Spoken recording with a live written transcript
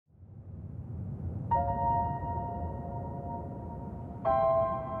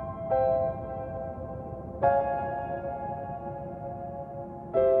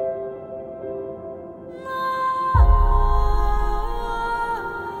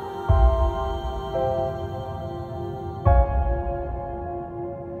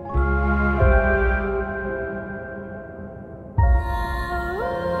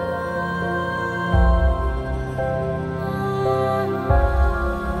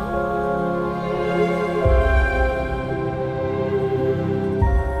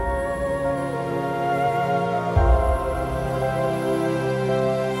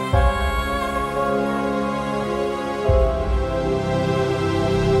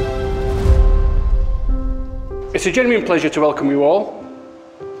It's a genuine pleasure to welcome you all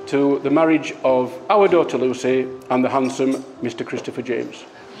to the marriage of our daughter Lucy and the handsome Mr. Christopher James.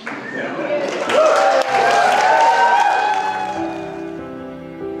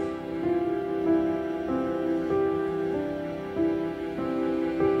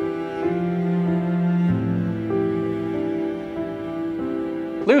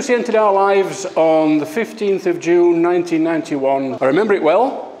 Lucy entered our lives on the 15th of June 1991. I remember it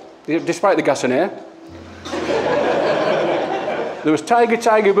well, despite the gas and air. There was Tiger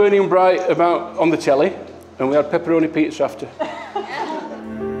Tiger burning bright about on the telly, and we had pepperoni pizza after.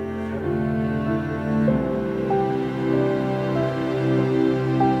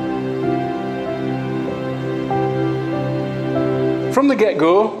 From the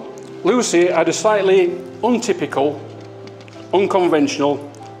get-go, Lucy had a slightly untypical, unconventional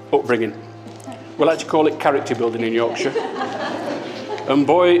upbringing. We like to call it character building in Yorkshire. And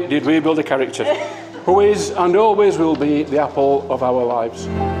boy, did we build a character, who is and always will be the apple of our lives.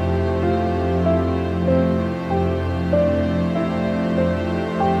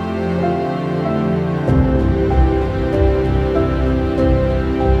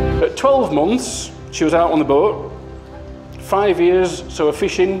 At 12 months, she was out on the boat. 5 years, so of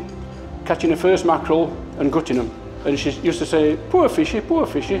fishing, catching her first mackerel and gutting them. And she used to say, poor fishy,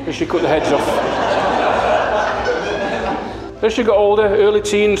 as she cut the heads off. As she got older, early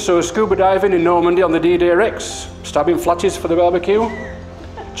teens, so scuba diving in Normandy on the D-Day Rex, stabbing flatties for the barbecue,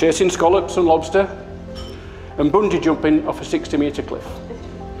 chasing scallops and lobster, and bungee jumping off a 60-metre cliff.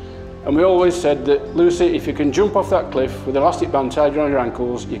 And we always said that, Lucy, if you can jump off that cliff with an elastic band tied around your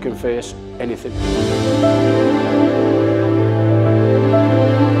ankles, you can face anything.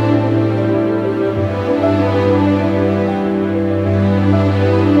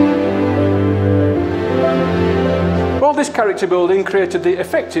 All this character building created the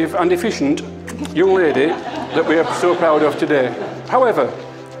effective and efficient young lady that we are so proud of today. However,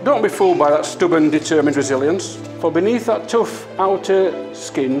 don't be fooled by that stubborn, determined resilience, for beneath that tough outer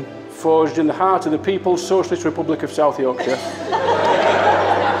skin, forged in the heart of the People's Socialist Republic of South Yorkshire,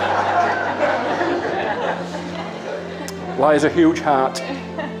 lies a huge heart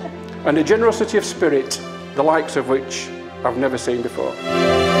and a generosity of spirit, the likes of which I've never seen before.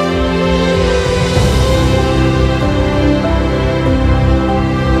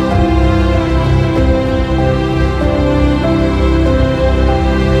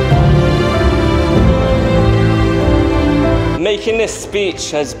 Making this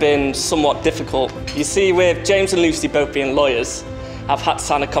speech has been somewhat difficult. You see, with James and Lucy both being lawyers, I've had to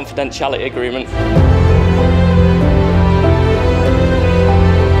sign a confidentiality agreement.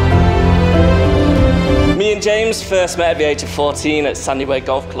 Me and James first met at the age of 14 at Sandyway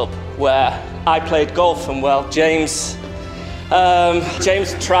Golf Club, where I played golf, and well, James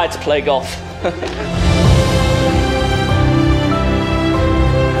tried to play golf.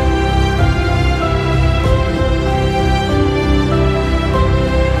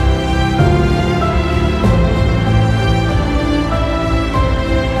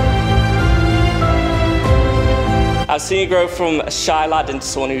 I've seen you grow from a shy lad into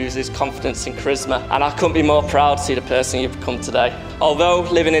someone who uses confidence and charisma, and I couldn't be more proud to see the person you've become today. Although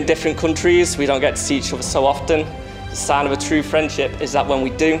living in different countries, we don't get to see each other so often, the sign of a true friendship is that when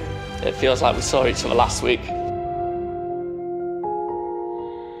we do, it feels like we saw each other last week.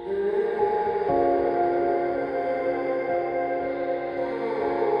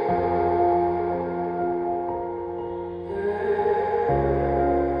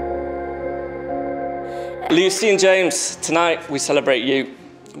 Lucy and James, tonight we celebrate you.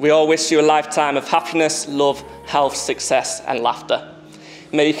 We all wish you a lifetime of happiness, love, health, success and laughter.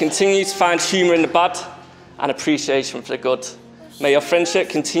 May you continue to find humour in the bad and appreciation for the good. May your friendship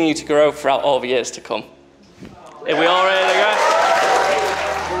continue to grow throughout all the years to come. Are we all ready to go?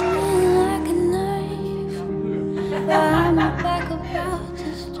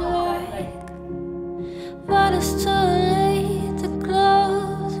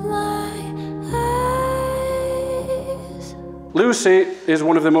 Lucy is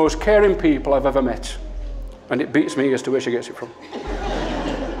one of the most caring people I've ever met, and it beats me as to where she gets it from.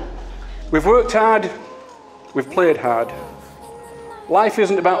 We've worked hard, we've played hard. Life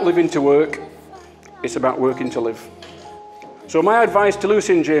isn't about living to work, it's about working to live. So my advice to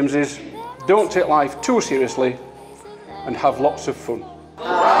Lucy and James is, don't take life too seriously and have lots of fun.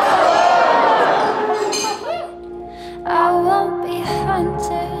 I won't be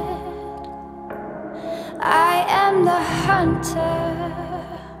hunted. I am the hunter.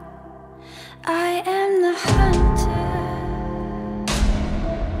 I am the hunter.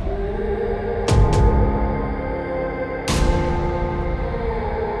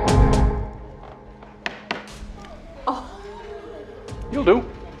 You'll do.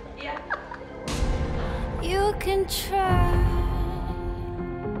 You can try.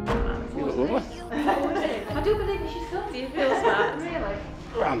 You look lovely. I do believe you should still. Do you feel smart? Really?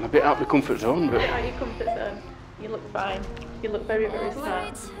 Well, I'm a bit out of my comfort zone, but Out of your comfort zone. You look fine. You look very, very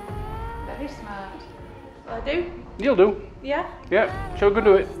smart. Very smart. Well, I do. you'll do. Yeah? Yeah, sure, go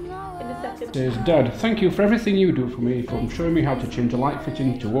do it. In a second. Says, Dad, thank you for everything you do for me, from showing me how to change a light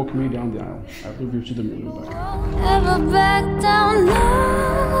fitting to walking me down the aisle. I love you to the moon and back. Ever back down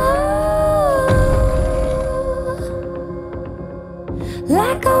now.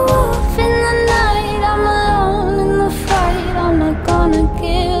 Like a wolf in the night, I'm alone in the fight. I'm not gonna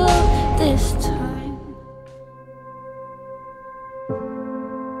give up this time.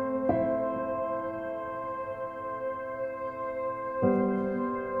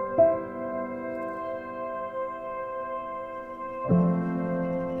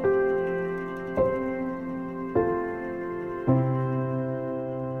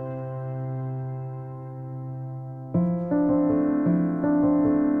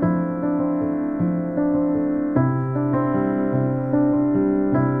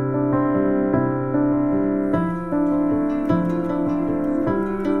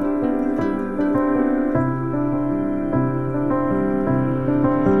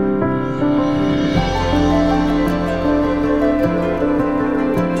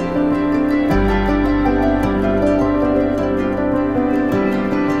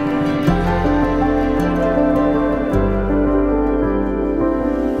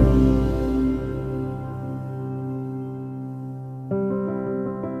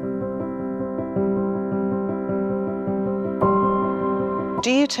 Do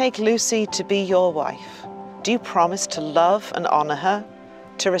you take Lucy to be your wife? Do you promise to love and honour her,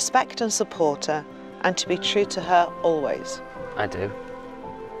 to respect and support her, and to be true to her always? I do.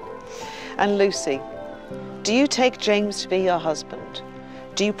 And Lucy, do you take James to be your husband?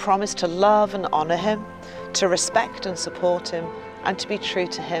 Do you promise to love and honour him, to respect and support him, and to be true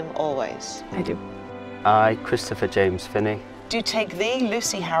to him always? I do. I, Christopher James Finney, Do you take thee,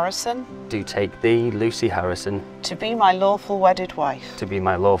 Lucy Harrison, do take thee, Lucy Harrison, to be my lawful wedded wife? to be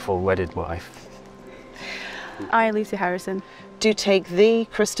my lawful wedded wife. I, Lucy Harrison, Do take thee,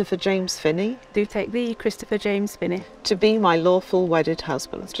 Christopher James Finney, do take thee, Christopher James Finney, to be my lawful wedded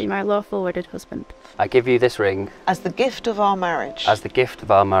husband, to be my lawful wedded husband, I give you this ring as the gift of our marriage, as the gift of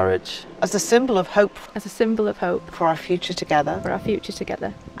our marriage, as a symbol of hope as a symbol of hope for our future together, for our future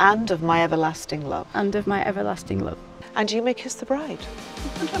together, and of my everlasting love. and of my everlasting love. And you may kiss the bride.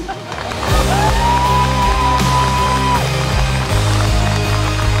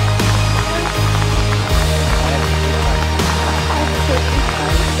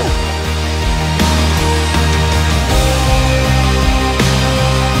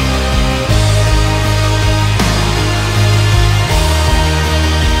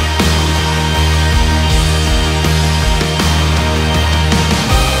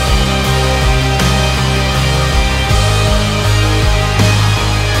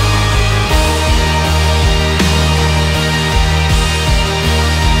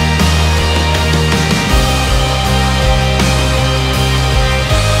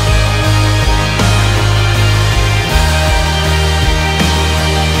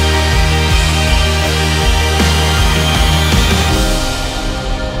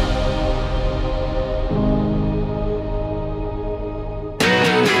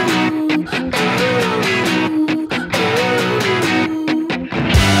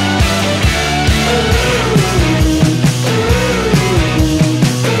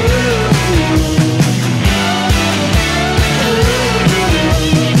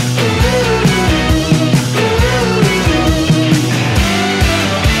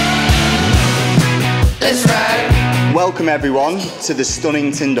 Welcome everyone to the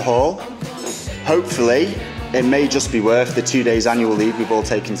stunning Tinder Hall. Hopefully, it may just be worth the 2 days annual leave we've all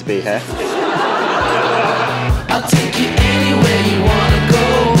taken to be here. I'll take you anywhere you wanna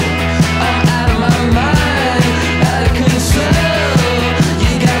go. I'm out of my mind, out of control.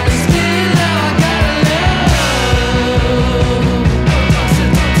 You got me spinning, now I gotta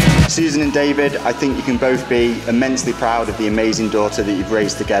know. Susan and David, I think you can both be immensely proud of the amazing daughter that you've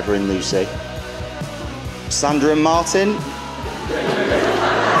raised together in Lucy. Sandra and Martin,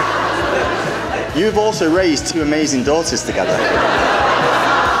 you've also raised two amazing daughters together.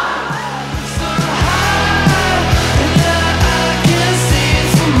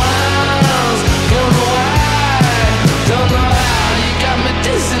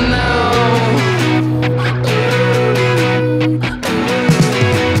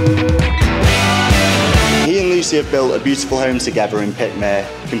 He and Lucy have built a beautiful home together in Pitmere,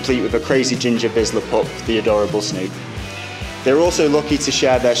 complete with a crazy ginger Vizsla pup, the adorable Snoop. They're also lucky to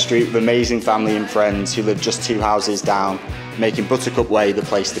share their street with amazing family and friends who live just 2 houses down, making Buttercup Way the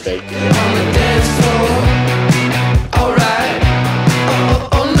place to be.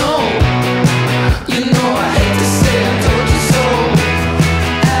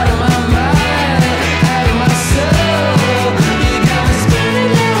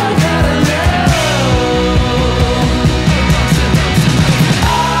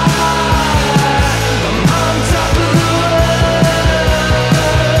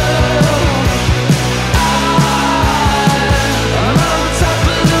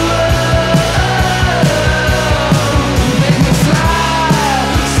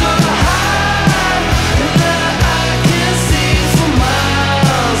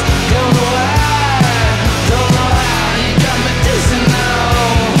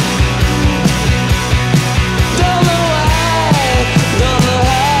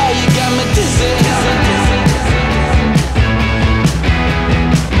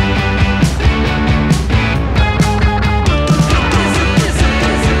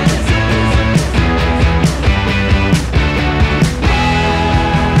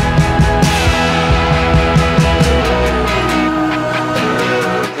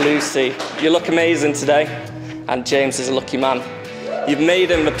 Lucy, you look amazing today, and James is a lucky man. You've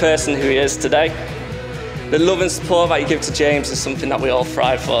made him the person who he is today. The love and support that you give to James is something that we all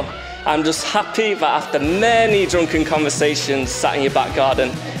thrive for. I'm just happy that after many drunken conversations sat in your back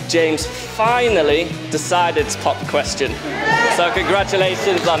garden, James finally decided to pop the question. So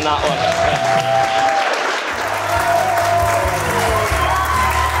congratulations on that one.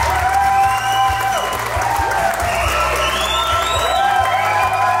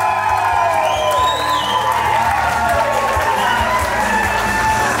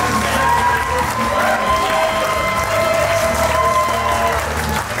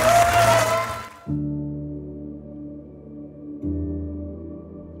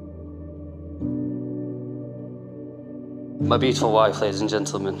 My beautiful wife, ladies and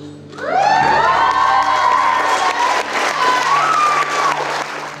gentlemen.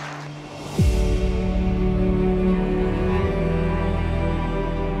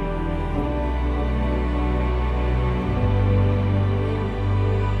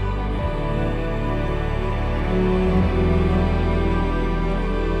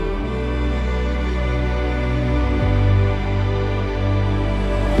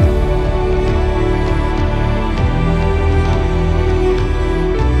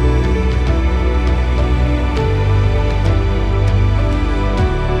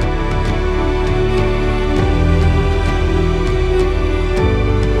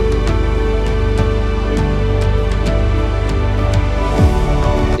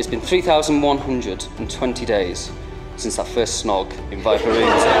 It's been 3,120 days since that first snog in Viper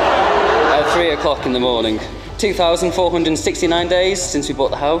Rooms at 3 o'clock in the morning. 2,469 days since we bought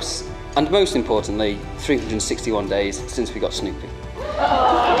the house, and most importantly, 361 days since we got Snoopy.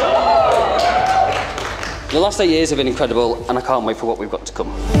 The last 8 years have been incredible, and I can't wait for what we've got to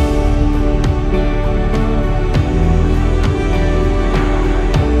come.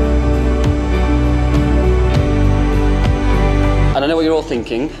 And I know what you're all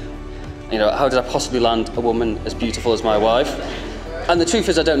thinking, you know, how did I possibly land a woman as beautiful as my wife? And the truth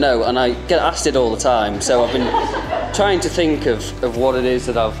is I don't know, and I get asked it all the time, so I've been trying to think of what it is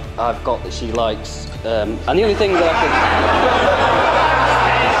that I've got that she likes. And the only thing that I can...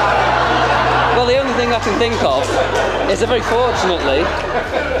 Well, the only thing I can think of is that very fortunately...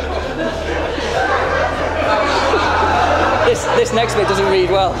 this next bit doesn't read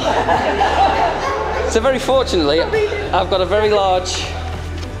well. So very fortunately, I've got a very large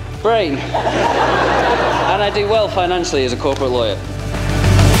brain, and I do well financially as a corporate lawyer.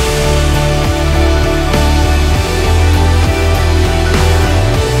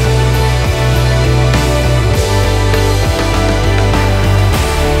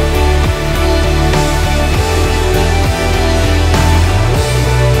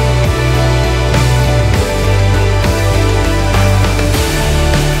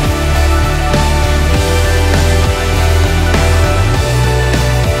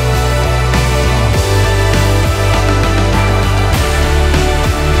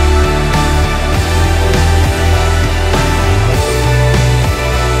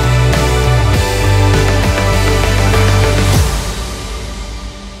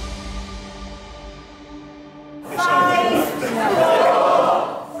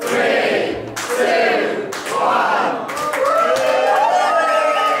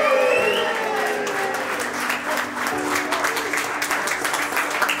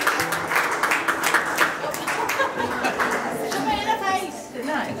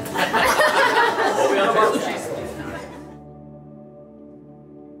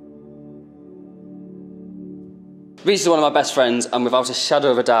 Reece is one of my best friends and without a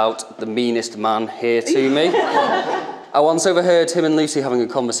shadow of a doubt, the meanest man here to me. I once overheard him and Lucy having a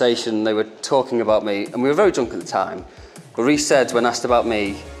conversation. They were talking about me and we were very drunk at the time. But Reece said when asked about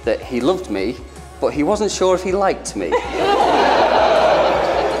me that he loved me, but he wasn't sure if he liked me.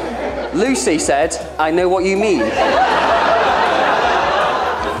 Lucy said, I know what you mean.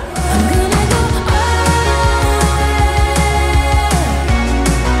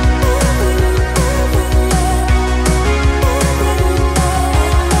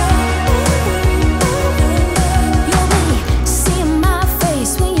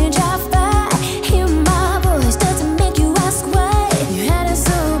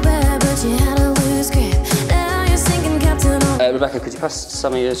 Rebecca, could you pass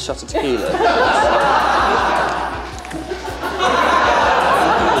Sammy a shot of tequila?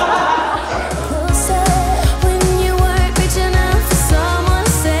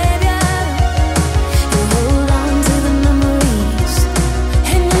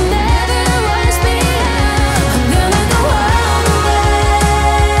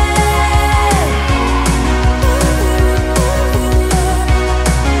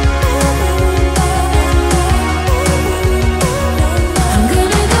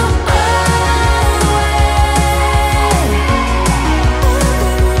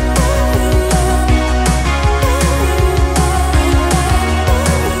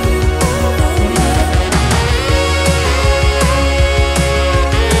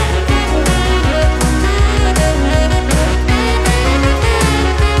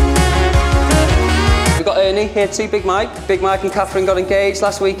 Here too, Big Mike. Big Mike and Catherine got engaged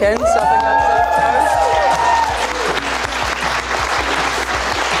last weekend, so I think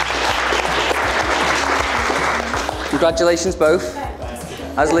that's congratulations both.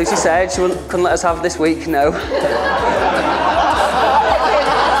 As Lucy said, she couldn't let us have this week, no.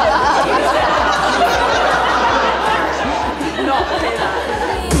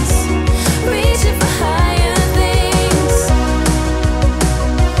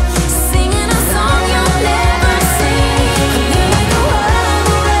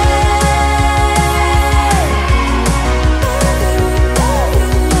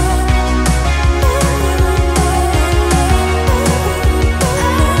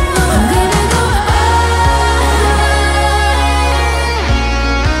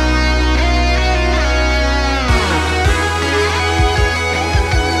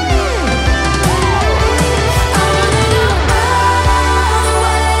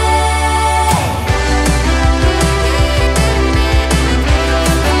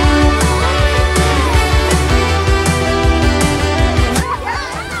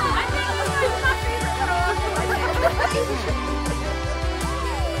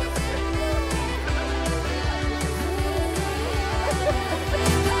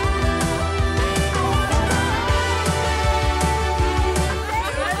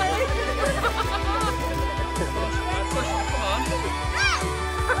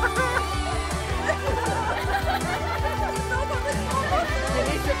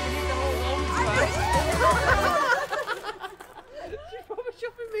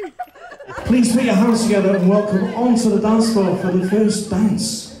 Please put your hands together and welcome onto the dance floor for the first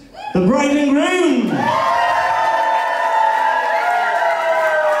dance, the bride and groom!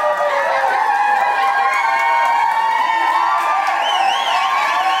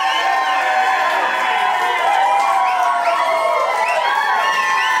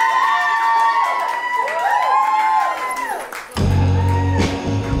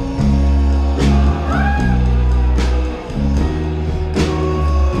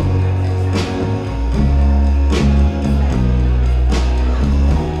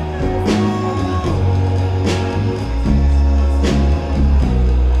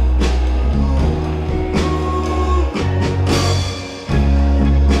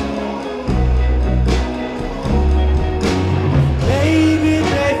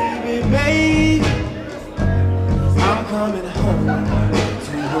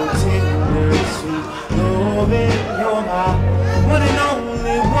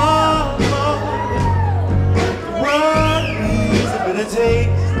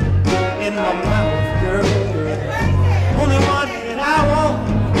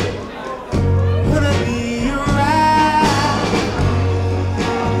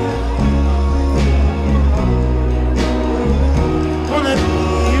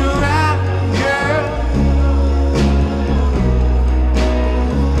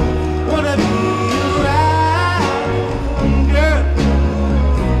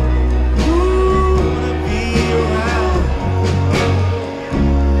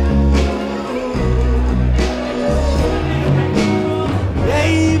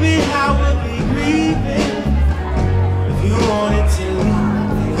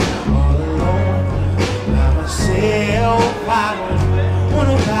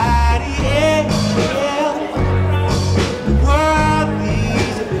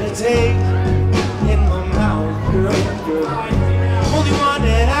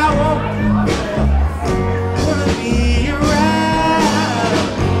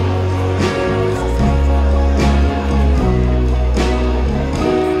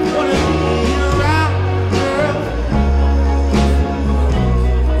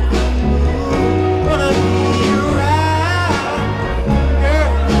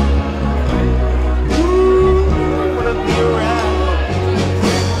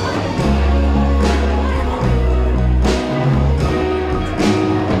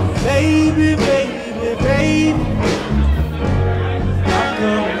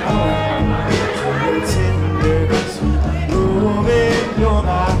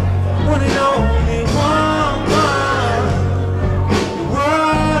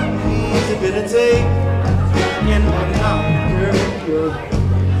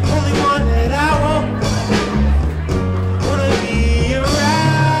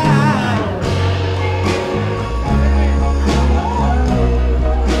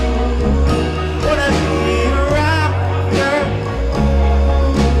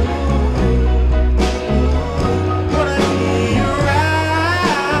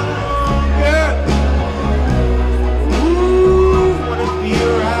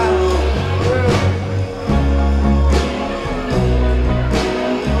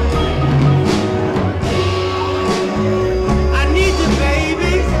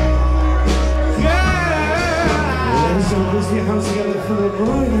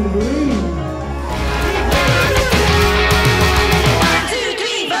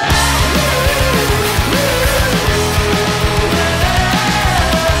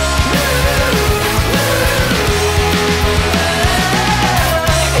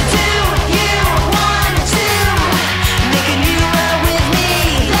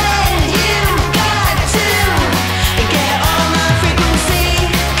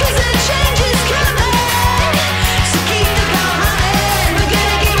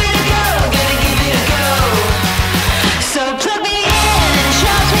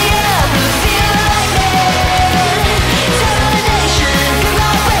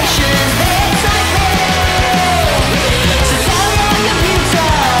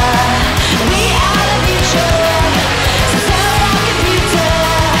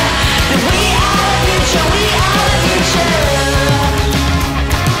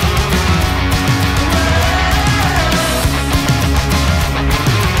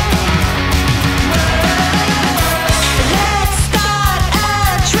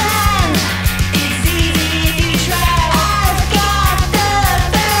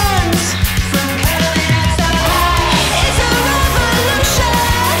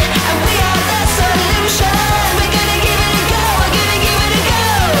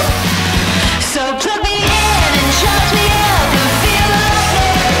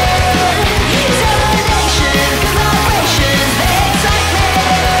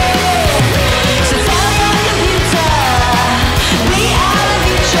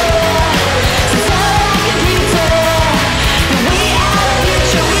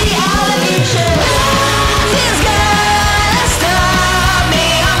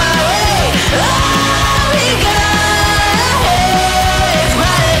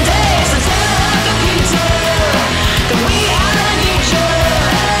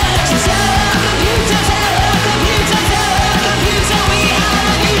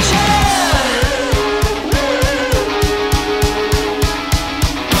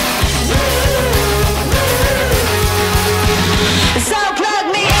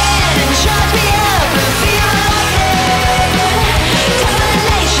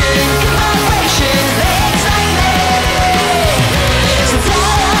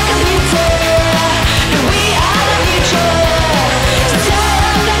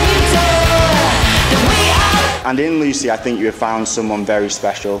 And in Lucy, I think you have found someone very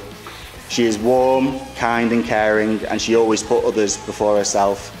special. She is warm, kind and caring, and she always put others before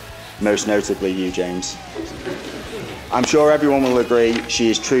herself, most notably you, James. I'm sure everyone will agree she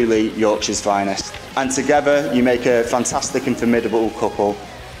is truly Yorkshire's finest. And together you make a fantastic and formidable couple,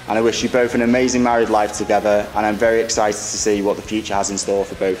 and I wish you both an amazing married life together, and I'm very excited to see what the future has in store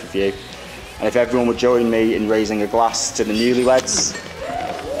for both of you. And if everyone would join me in raising a glass to the newlyweds,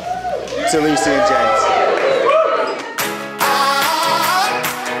 to Lucy and James.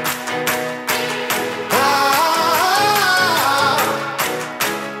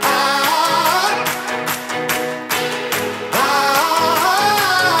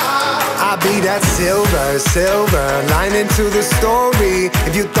 That silver lining to the story.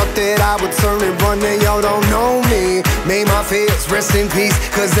 If you thought that I would turn and run, then y'all don't know me. May my fears rest in peace,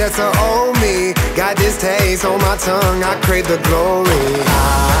 cause that's a old me. Got this taste on my tongue, I crave the glory.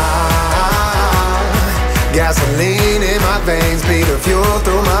 Gasoline in my veins, be the fuel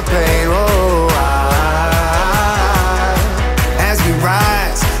through my pain. Oh, as we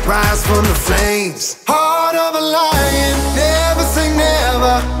rise from the flames. Heart of a lion, never say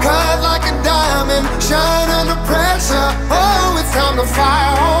never. Cut like a diamond, shine under pressure. Oh, it's time to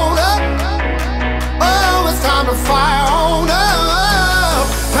fire on up. Oh, it's time to fire on up.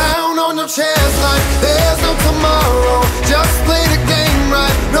 Pound on your chest like there's no tomorrow. Just play the game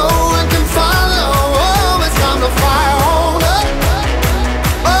right, no one can follow. Oh, it's time to fire on up.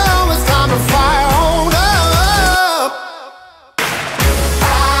 Oh, it's time to fire on up.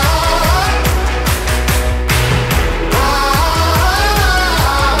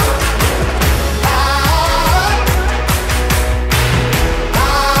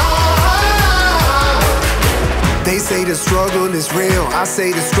 They say the struggle is real, I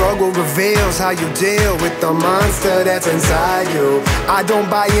say the struggle reveals how you deal with the monster that's inside you. I don't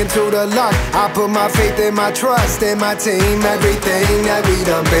buy into the luck, I put my faith and my trust in my team, everything that we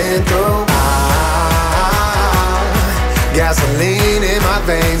done been through. Gasoline in my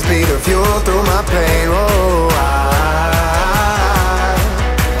veins, be the fuel through my pain. Oh,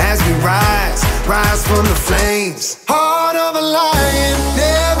 as we rise from the flames. Heart of a lion,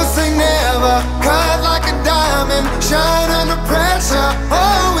 never say never. Cut like a diamond, shine under pressure.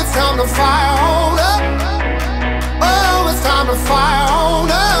 Oh, it's time to fire on up. Oh, it's time to fire